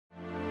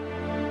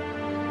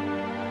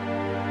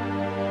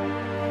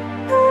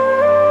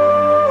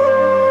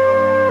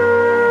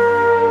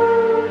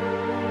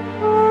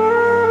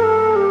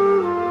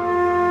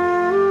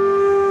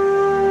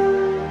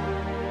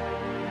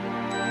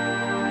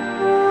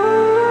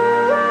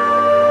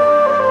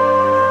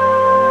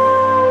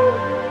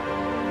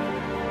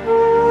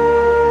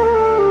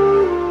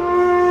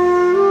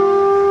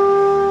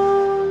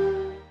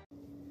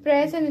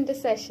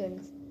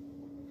Intercessions.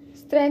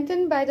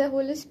 Strengthened by the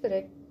Holy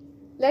Spirit,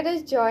 let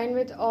us join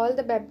with all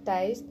the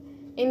baptized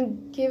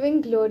in giving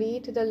glory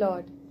to the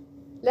Lord.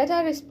 Let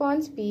our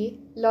response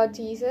be, Lord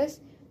Jesus,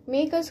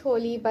 make us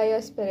holy by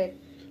your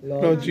Spirit.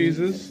 Lord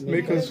Jesus,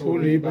 make us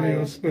holy by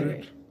your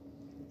Spirit.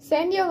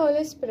 Send your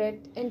Holy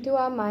Spirit into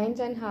our minds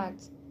and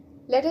hearts.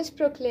 Let us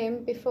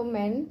proclaim before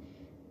men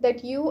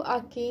that you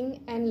are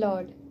King and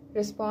Lord.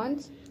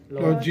 Response: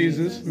 Lord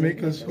Jesus,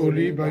 make us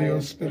holy by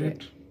your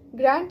Spirit.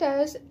 Grant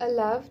us a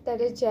love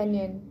that is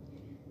genuine.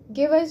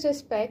 Give us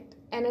respect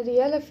and a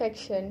real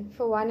affection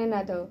for one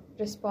another.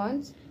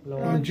 Response: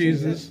 Lord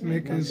Jesus,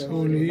 make us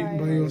holy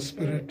by your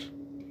Spirit.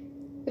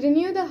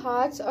 Renew the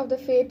hearts of the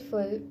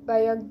faithful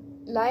by your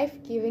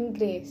life-giving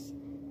grace.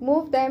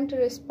 Move them to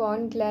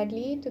respond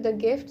gladly to the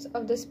gifts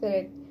of the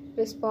Spirit.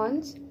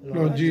 Response: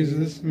 Lord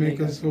Jesus,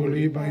 make us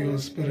holy by your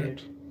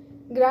Spirit.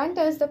 Grant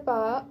us the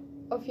power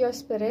of your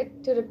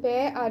Spirit to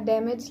repair our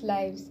damaged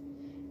lives.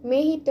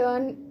 May He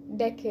turn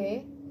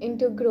decay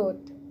into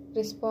growth.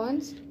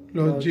 Response: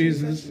 Lord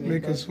Jesus,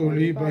 make us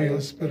holy by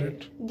your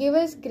Spirit. Give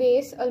us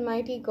grace,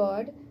 Almighty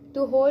God,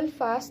 to hold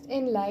fast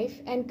in life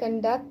and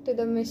conduct to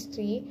the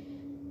mystery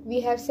we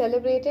have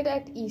celebrated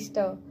at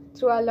Easter,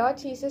 through our Lord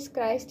Jesus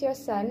Christ, your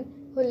Son,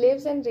 who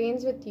lives and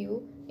reigns with you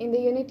in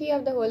the unity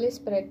of the Holy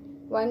Spirit,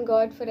 one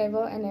God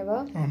forever and ever.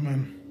 Amen.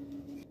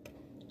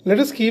 Let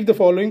us keep the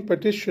following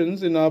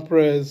petitions in our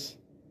prayers.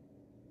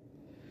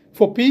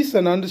 For peace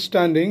and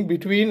understanding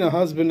between a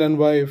husband and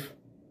wife.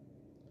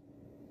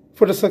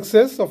 For the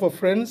success of a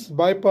friend's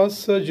bypass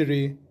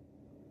surgery.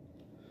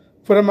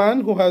 For a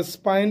man who has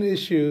spine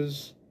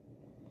issues.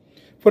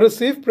 For a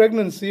safe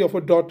pregnancy of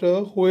a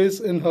daughter who is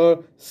in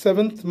her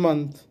 7th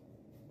month.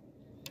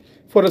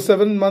 For a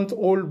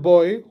 7-month-old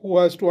boy who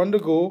has to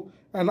undergo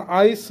an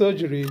eye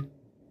surgery.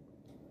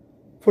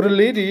 For a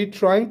lady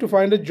trying to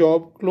find a job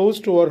close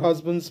to her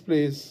husband's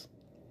place.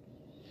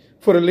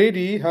 For a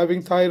lady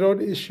having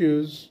thyroid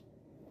issues.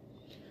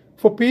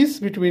 For peace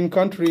between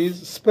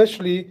countries,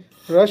 especially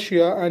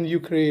Russia and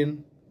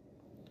Ukraine.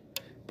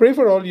 Pray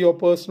for all your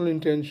personal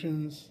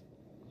intentions.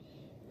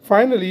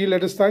 Finally,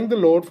 let us thank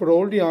the Lord for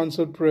all the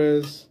answered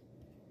prayers.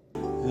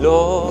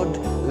 Lord,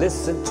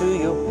 listen to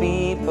your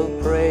people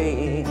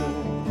praying.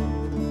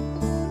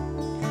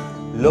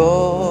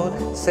 Lord,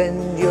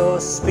 send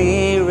your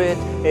Spirit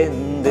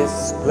in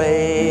this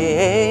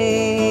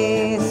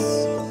place.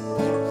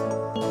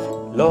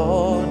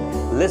 Lord,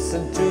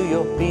 listen to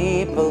your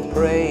people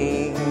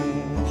praying.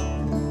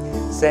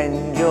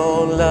 Send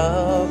your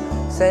love,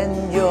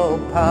 send your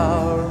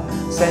power,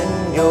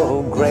 send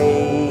your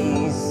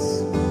grace.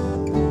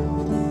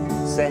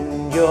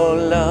 Send your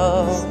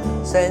love,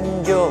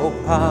 send your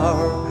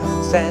power,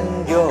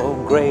 send your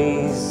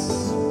grace.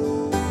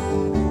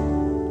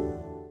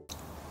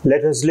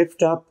 Let us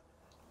lift up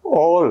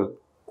all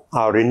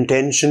our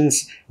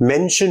intentions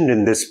mentioned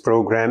in this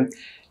program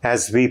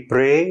as we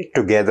pray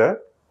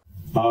together.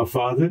 Our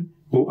Father,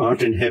 who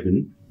art in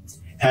heaven,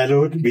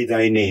 hallowed be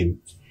thy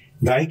name.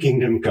 Thy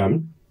kingdom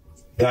come,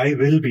 thy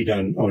will be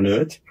done on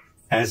earth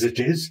as it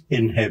is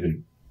in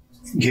heaven.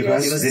 Give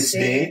us this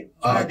day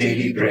our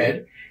daily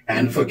bread,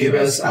 and forgive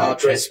us our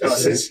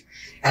trespasses,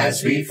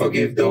 as we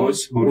forgive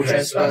those who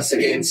trespass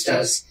against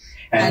us.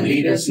 And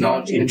lead us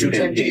not into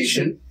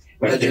temptation,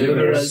 but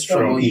deliver us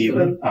from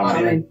evil.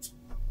 Amen.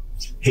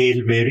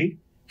 Hail Mary,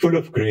 full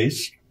of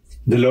grace,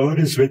 the Lord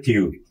is with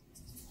you.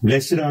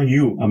 Blessed are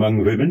you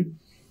among women,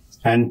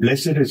 and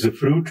blessed is the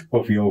fruit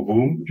of your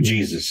womb,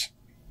 Jesus.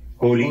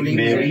 Holy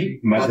Mary,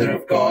 Mother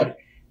of God,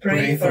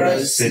 pray for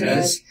us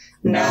sinners,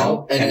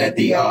 now and at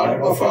the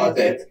hour of our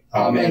death.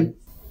 Amen.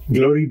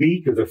 Glory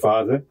be to the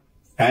Father,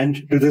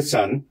 and to the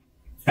Son,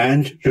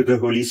 and to the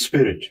Holy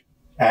Spirit,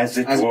 as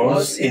it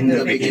was in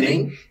the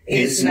beginning,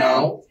 is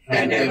now,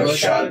 and ever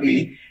shall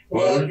be,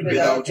 world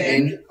without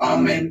end.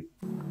 Amen.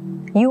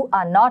 You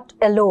are not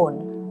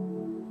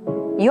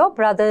alone. Your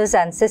brothers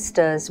and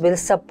sisters will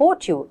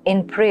support you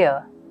in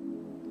prayer.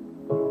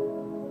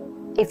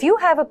 If you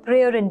have a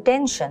prayer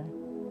intention,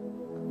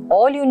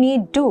 all you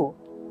need do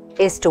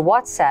is to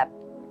WhatsApp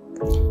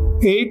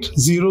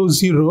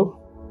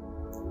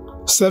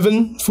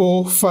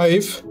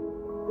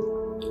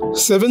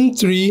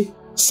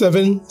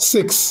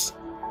 800-745-7376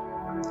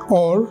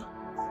 or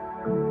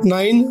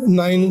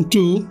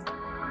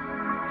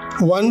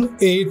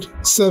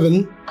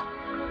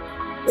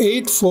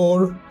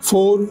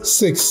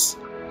 992-187-8446.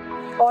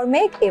 or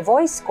make a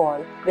voice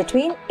call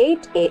between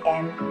 8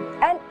 a.m.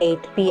 and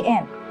 8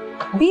 p.m.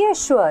 Be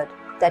assured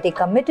that a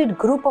committed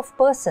group of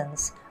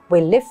persons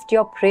will lift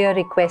your prayer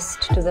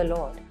request to the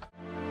Lord.